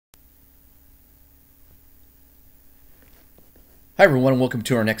Hi everyone, and welcome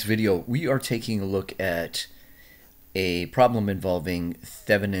to our next video. We are taking a look at a problem involving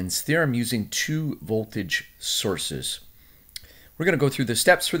Thevenin's theorem using two voltage sources. We're going to go through the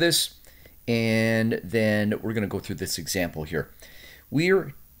steps for this, and then we're going to go through this example here.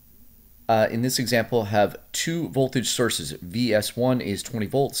 We're in this example have two voltage sources. VS1 is 20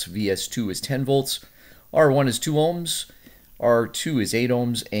 volts, VS2 is 10 volts, R1 is 2 ohms, R2 is 8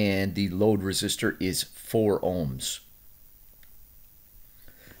 ohms, and the load resistor is 4 ohms.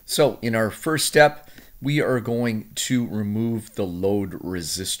 So in our first step, we are going to remove the load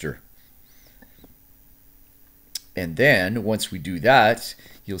resistor. And then once we do that,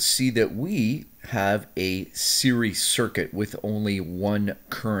 you'll see that we have a series circuit with only one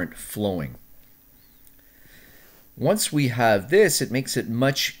current flowing. Once we have this, it makes it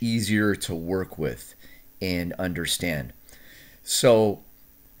much easier to work with and understand. So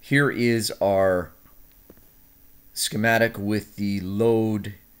here is our schematic with the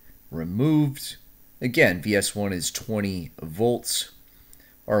load removed. Again, VS1 is 20 volts,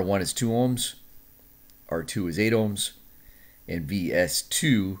 R1 is 2 ohms, R2 is 8 ohms, and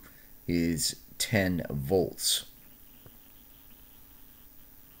VS2 is 10 volts.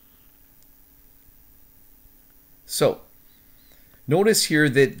 So, notice here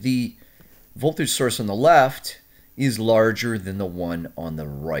that the voltage source on the left is larger than the one on the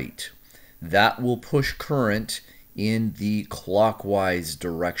right. That will push current in the clockwise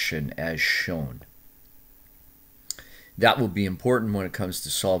direction as shown. That will be important when it comes to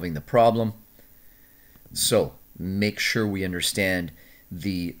solving the problem. So make sure we understand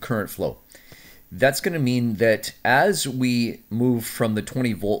the current flow. That's going to mean that as we move from the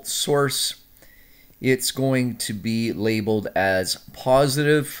 20 volt source, it's going to be labeled as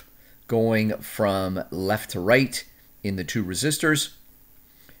positive going from left to right in the two resistors.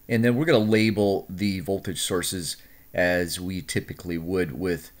 And then we're going to label the voltage sources as we typically would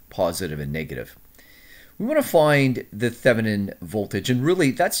with positive and negative. We want to find the Thevenin voltage, and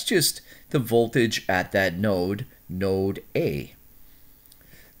really that's just the voltage at that node, node A.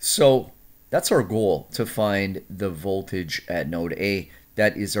 So that's our goal, to find the voltage at node A.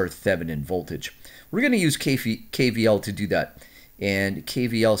 That is our Thevenin voltage. We're going to use KVL to do that. And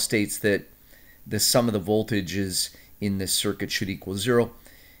KVL states that the sum of the voltages in this circuit should equal 0.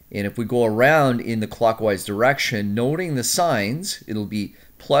 And if we go around in the clockwise direction, noting the signs, it'll be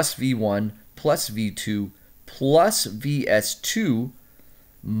plus V1 plus V2 plus VS2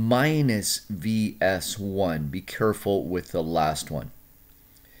 minus VS1. Be careful with the last one.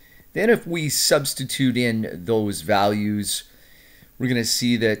 Then if we substitute in those values, we're going to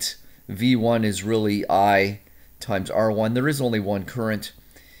see that V1 is really I times R1. There is only one current.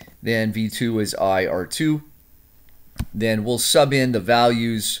 Then V2 is I R2. Then we'll sub in the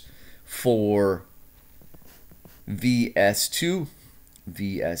values for VS2.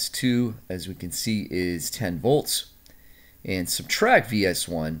 VS2, as we can see, is 10 volts. And subtract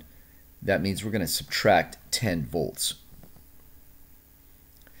VS1. That means we're going to subtract 10 volts.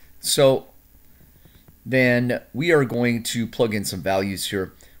 So then we are going to plug in some values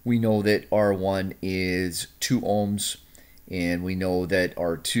here. We know that R1 is 2 ohms, and we know that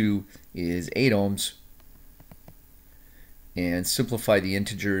R2 is 8 ohms. And simplify the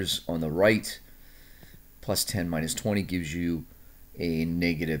integers on the right. Plus 10 minus 20 gives you a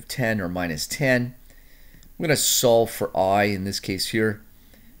negative 10 or minus 10. I'm going to solve for I in this case here.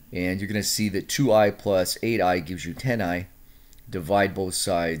 And you're going to see that 2I plus 8I gives you 10I. Divide both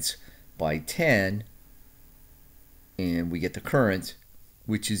sides by 10. And we get the current,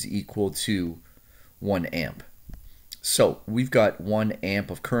 which is equal to 1 amp. So we've got 1 amp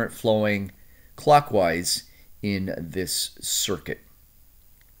of current flowing clockwise in this circuit.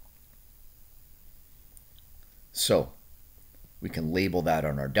 So we can label that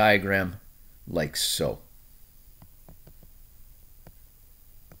on our diagram like so.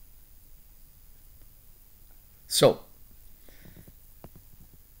 So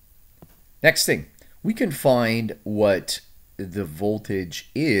next thing, we can find what the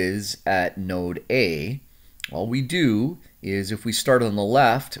voltage is at node A. All we do is, if we start on the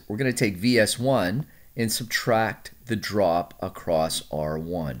left, we're going to take VS1 and subtract the drop across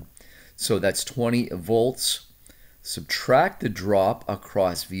R1. So that's 20 volts. Subtract the drop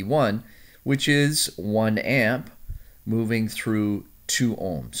across V1, which is 1 amp moving through 2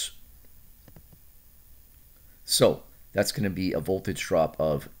 ohms. So that's going to be a voltage drop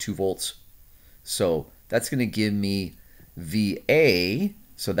of 2 volts. So that's going to give me VA.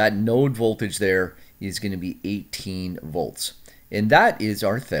 So that node voltage there is going to be 18 volts. And that is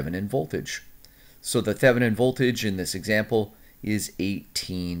our Thevenin voltage. So the Thevenin voltage in this example is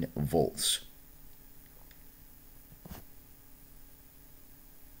 18 volts.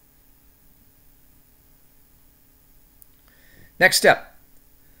 Next step,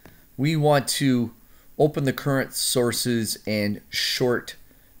 we want to open the current sources and short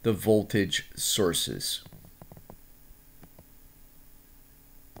the voltage sources.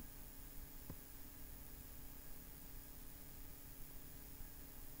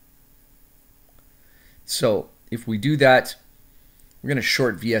 So if we do that, we're going to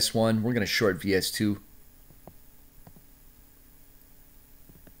short VS1, we're going to short VS2,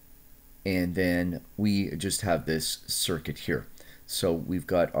 and then we just have this circuit here. So we've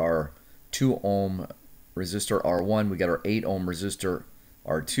got our 2 ohm resistor R1, we got our 8 ohm resistor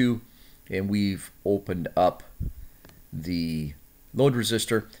R2, and we've opened up the load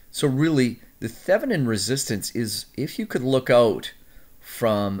resistor. So really, the Thevenin resistance is, if you could look out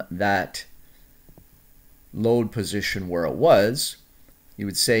from that load position where it was, you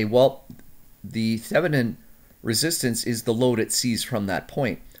would say, well, the Thevenin resistance is the load it sees from that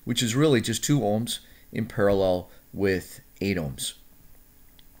point, which is really just 2 ohms in parallel with 8 ohms.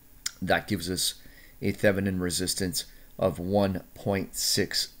 That gives us a Thevenin resistance of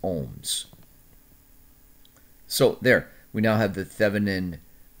 1.6 ohms. So there, we now have the Thevenin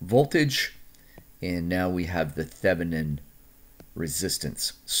voltage, and now we have the Thevenin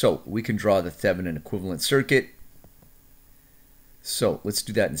resistance. So we can draw the Thevenin equivalent circuit. So let's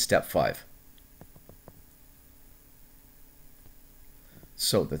do that in step 5.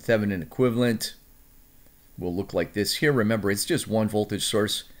 So the Thevenin equivalent will look like this here. Remember, it's just one voltage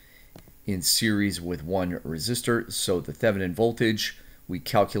source in series with one resistor. So the Thevenin voltage we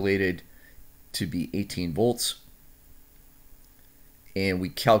calculated to be 18 volts. And we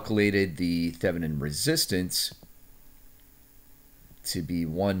calculated the Thevenin resistance to be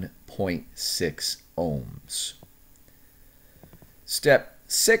 1.6 ohms. Step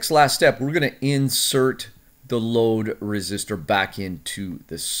 6, last step, we're going to insert the load resistor back into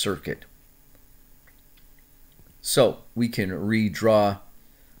the circuit. So we can redraw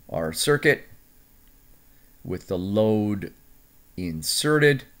our circuit with the load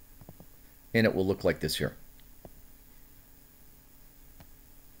inserted, and it will look like this here.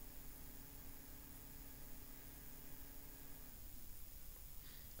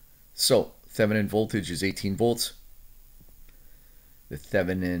 So Thevenin voltage is 18 volts. The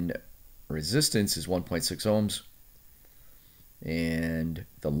Thevenin resistance is 1.6 ohms. And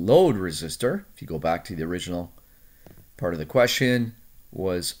the load resistor, if you go back to the original part of the question,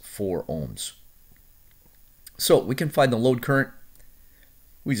 was 4 ohms. So we can find the load current.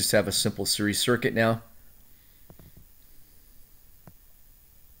 We just have a simple series circuit now.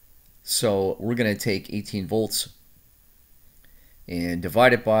 So we're going to take 18 volts and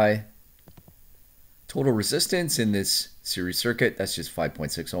divide it by total resistance in this series circuit. That's just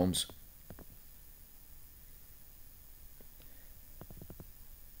 5.6 ohms.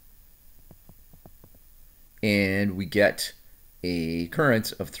 And we get a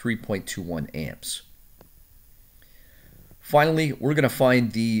current of 3.21 amps. Finally, we're going to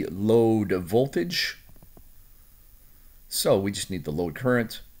find the load voltage. So we just need the load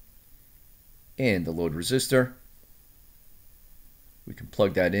current and the load resistor. We can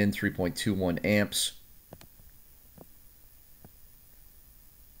plug that in, 3.21 amps.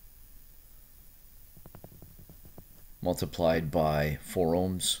 Multiplied by 4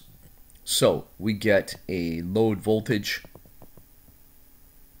 ohms. So we get a load voltage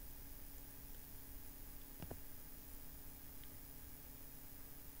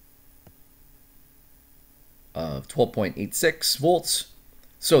of 12.86 volts.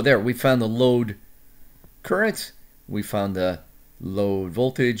 So there, we found the load current, we found the load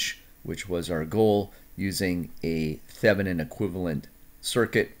voltage, which was our goal, using a Thevenin equivalent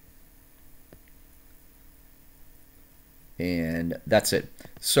circuit. And that's it.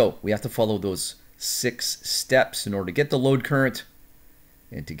 So we have to follow those 6 steps in order to get the load current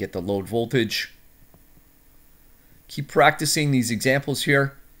and to get the load voltage. Keep practicing these examples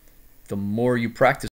here. The more you practice,